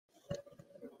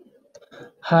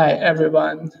Hi,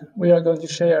 everyone. We are going to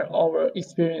share our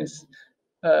experience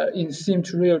in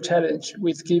Sim2Real challenge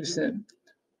with Gibson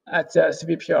at the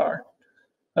CVPR.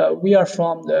 We are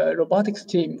from the robotics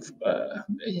team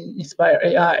in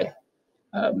inspir.ai.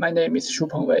 My name is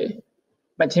Shupeng Wei.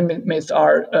 My teammates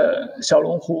are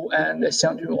Xiaolong Hu and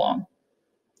Xiangjun Wang.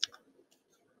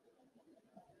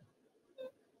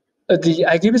 The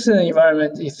iGibson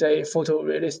environment is a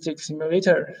photorealistic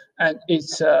simulator, and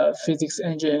its physics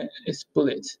engine is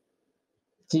Bullet.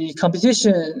 The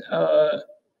competition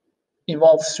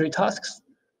involves 3 tasks.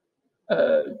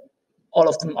 All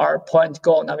of them are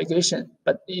point-goal navigation,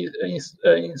 but in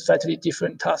slightly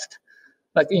different tasks,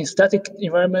 like in static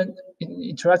environment, in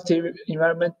interactive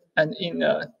environment, and in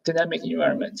a dynamic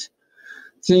environment.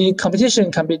 The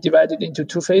competition can be divided into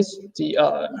 2 phases, the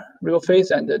real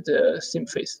phase and the sim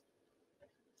phase.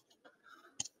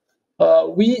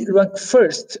 We ranked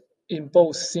first in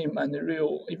both sim and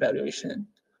real evaluation.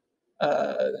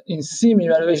 In sim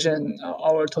evaluation,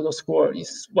 our total score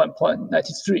is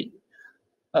 1.93.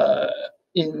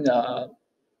 In the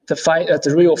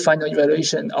real final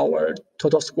evaluation, our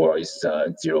total score is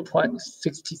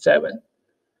 0.67,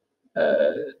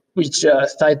 which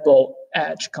sizable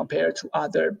edge compared to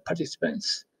other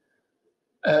participants.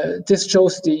 This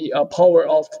shows the power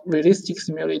of realistic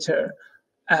simulator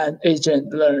and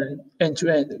agent learn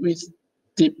end-to-end with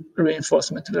deep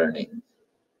reinforcement learning.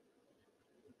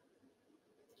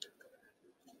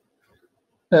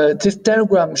 This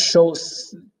diagram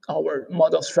shows our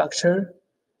model structure.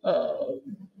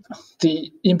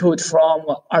 The input from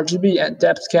RGB and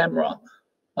depth camera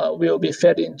will be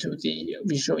fed into the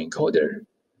visual encoder.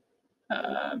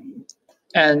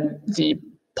 And the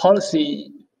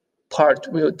policy part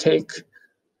will take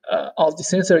all the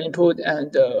sensor input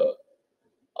and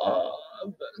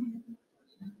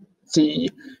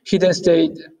the hidden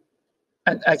state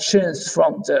and actions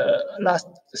from the last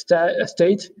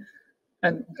state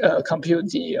and compute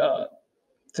the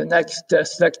next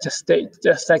select state,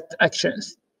 the select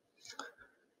actions.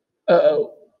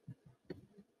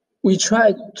 We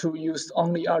tried to use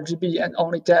only RGB and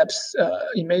only depth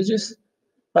images,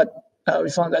 but we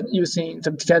found that using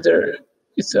them together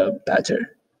is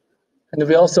better. And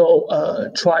we also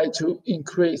try to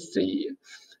increase the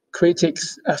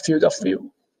critics field of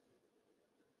view.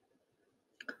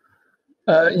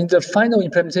 In the final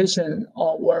implementation,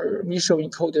 our visual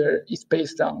encoder is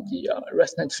based on the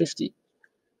ResNet 50,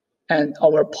 and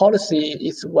our policy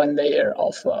is one layer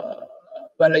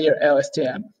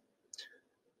LSTM.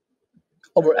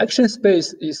 Our action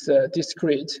space is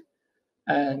discrete,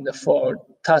 and for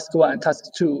task 1, task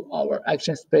 2, our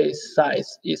action space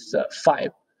size is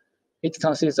 5. It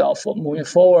consists of moving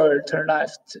forward, turn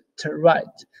left, turn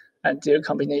right, and their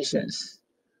combinations.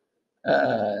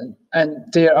 And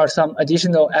there are some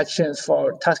additional actions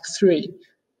for task 3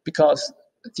 because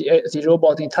the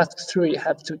robot in task 3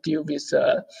 have to deal with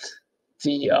the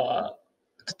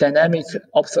dynamic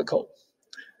obstacle.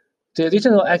 The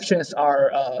additional actions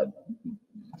are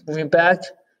moving back,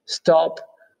 stop,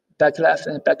 back left,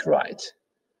 and back right.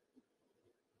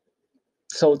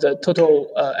 So the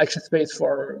total action space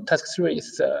for task 3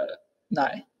 is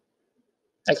 9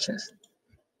 actions.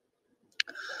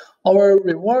 Our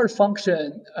reward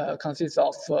function consists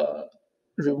of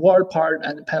reward part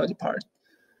and penalty part.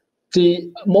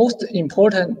 The most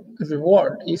important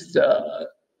reward is the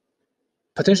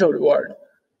potential reward,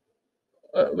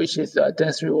 which is a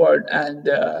dense reward, and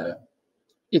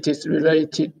it is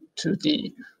related to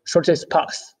the shortest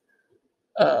path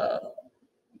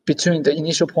between the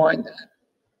initial point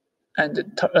and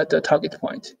the target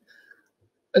point.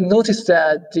 And notice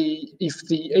that if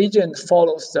the agent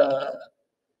follows the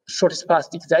shortest path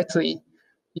exactly,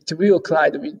 it will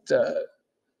collide with the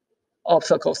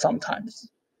obstacle sometimes.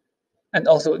 And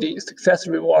also the success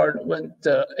reward when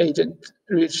the agent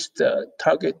reaches the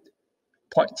target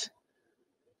point.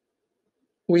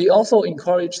 We also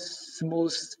encourage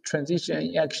smooth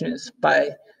transition actions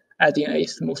by adding a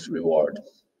smooth reward.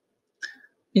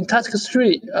 In task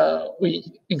 3, we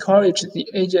encourage the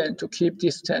agent to keep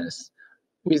distance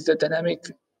with the dynamic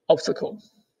obstacle.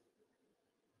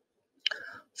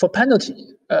 For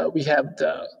penalty, we have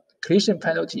the collision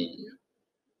penalty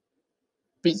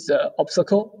with the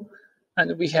obstacle,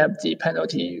 and we have the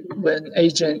penalty when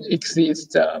agent exceeds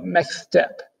the max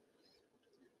step.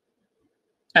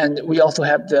 And we also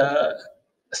have the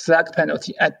slack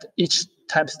penalty at each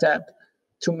time step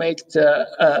to make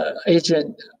the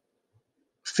agent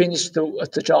finish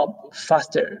the job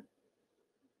faster.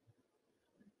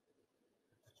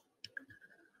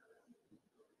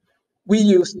 We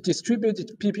use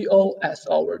distributed PPO as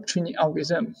our training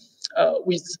algorithm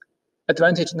with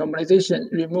advantage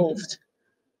normalization removed.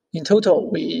 In total,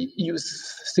 we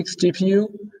use 6 GPU.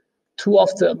 2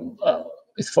 of them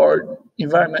is for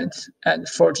environment and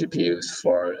 4 GPUs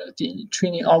for the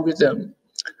training algorithm.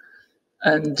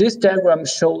 And this diagram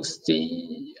shows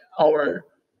our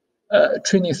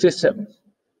training system.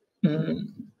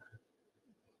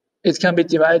 It can be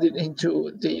divided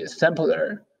into the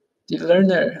sampler, the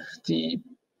learner, the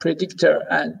predictor,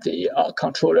 and the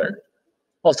controller,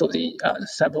 also the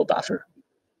sample buffer.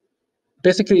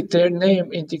 Basically, their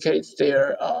name indicates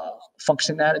their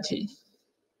functionality.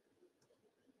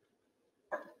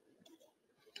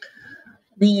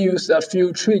 We use a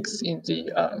few tricks in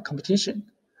the competition.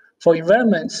 For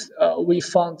environments, we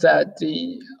found that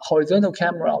the horizontal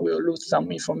camera will lose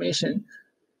some information,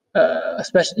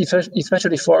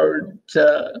 especially for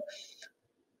the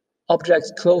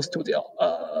objects close to the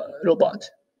robot.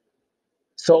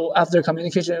 So after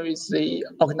communication with the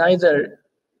organizer,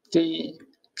 the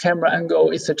camera angle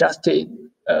is adjusted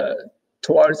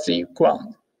towards the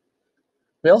ground.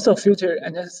 We also filter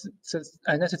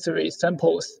unnecessary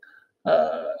samples,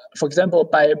 for example,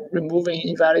 by removing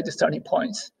invalid starting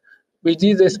points. We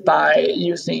did this by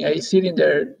using a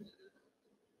cylinder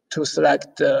to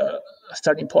select the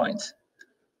starting points.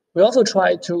 We also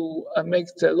try to make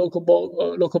the local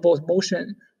ball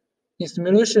motion in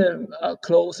simulation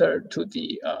closer to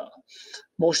the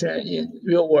motion in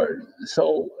real world.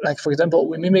 So, like for example,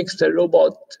 we mimic the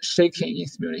robot shaking in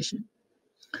simulation.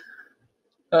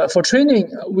 For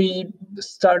training, we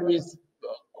start with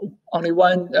only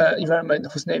one environment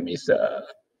whose name is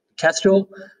Castro,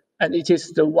 and it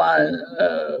is the one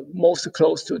most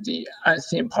close to the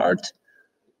unseen part.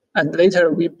 And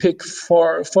later we pick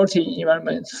 40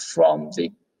 environments from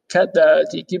the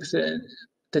Gibson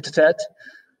dataset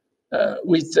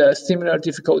with similar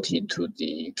difficulty to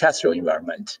the Castro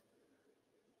environment.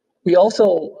 We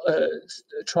also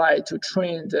try to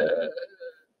train the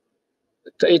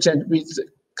agent with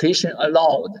collision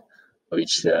allowed,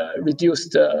 which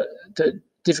reduced the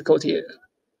difficulty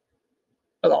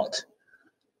a lot.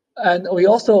 And we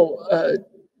also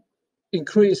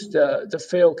increased the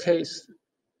fail case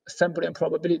sampling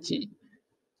probability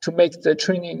to make the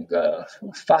training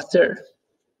faster.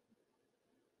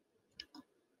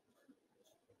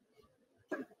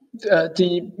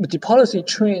 The policy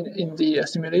trained in the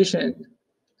simulation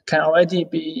can already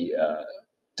be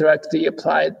directly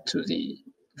applied to the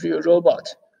real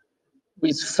robot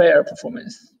with fair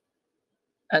performance.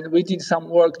 And we did some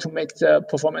work to make the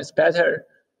performance better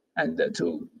and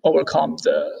to overcome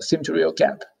the Sim2Real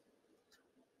gap.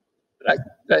 Like,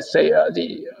 let's say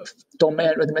the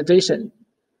domain randomization.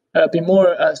 Be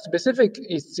more specific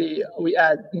is we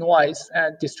add noise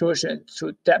and distortion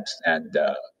to depth and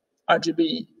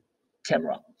RGB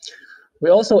camera. We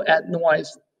also add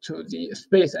noise to the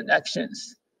space and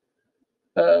actions.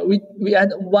 We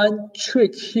add one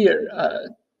trick here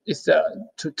is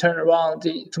to turn around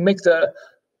to make the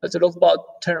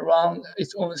robot turn around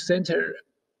its own center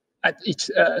at each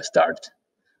start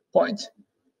point.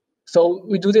 So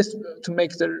we do this to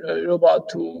make the robot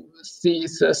to see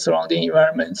the surrounding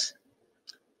environments.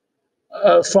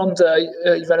 From the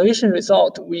evaluation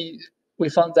result, we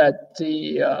found that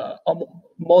the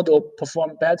model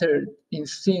performed better in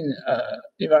seen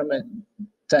environment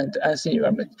than the unseen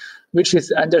environment, which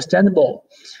is understandable.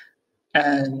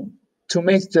 And to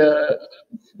make the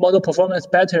model performance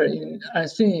better in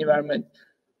unseen environment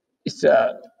is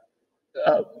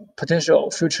potential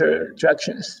future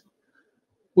directions.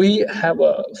 We have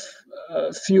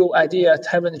a few ideas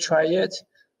haven't tried yet.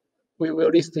 We will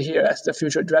list here as the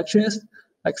future directions.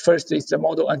 Like first is the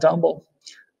model ensemble,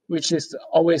 which is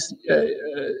always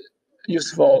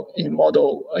useful in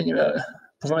model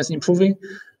performance improving,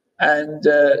 and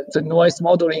the noise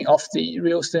modeling of the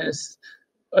real sense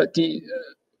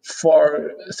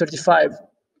for 35,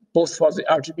 both for the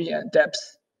RGB and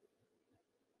depth,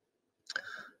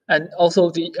 and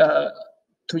also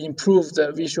to improve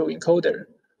the visual encoder.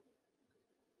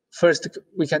 First,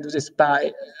 we can do this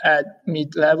by add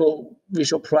mid-level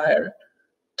visual prior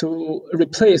to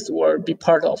replace or be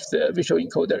part of the visual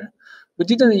encoder. We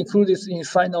didn't include this in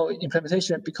final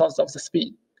implementation because of the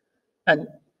speed. And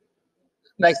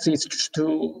next is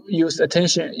to use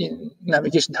attention in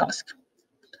navigation task.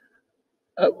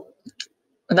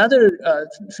 Another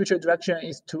future direction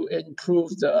is to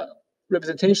improve the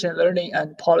representation learning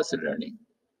and policy learning.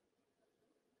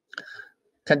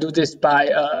 Can do this by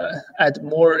add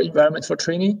more environment for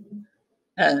training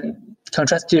and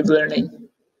contrastive learning,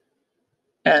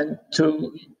 and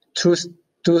to two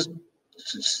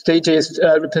stages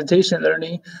representation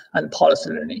learning and policy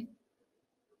learning,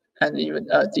 and even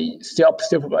the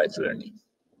self-supervised learning.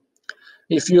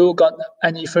 If you got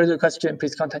any further question,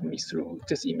 please contact me through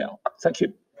this email. Thank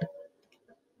you.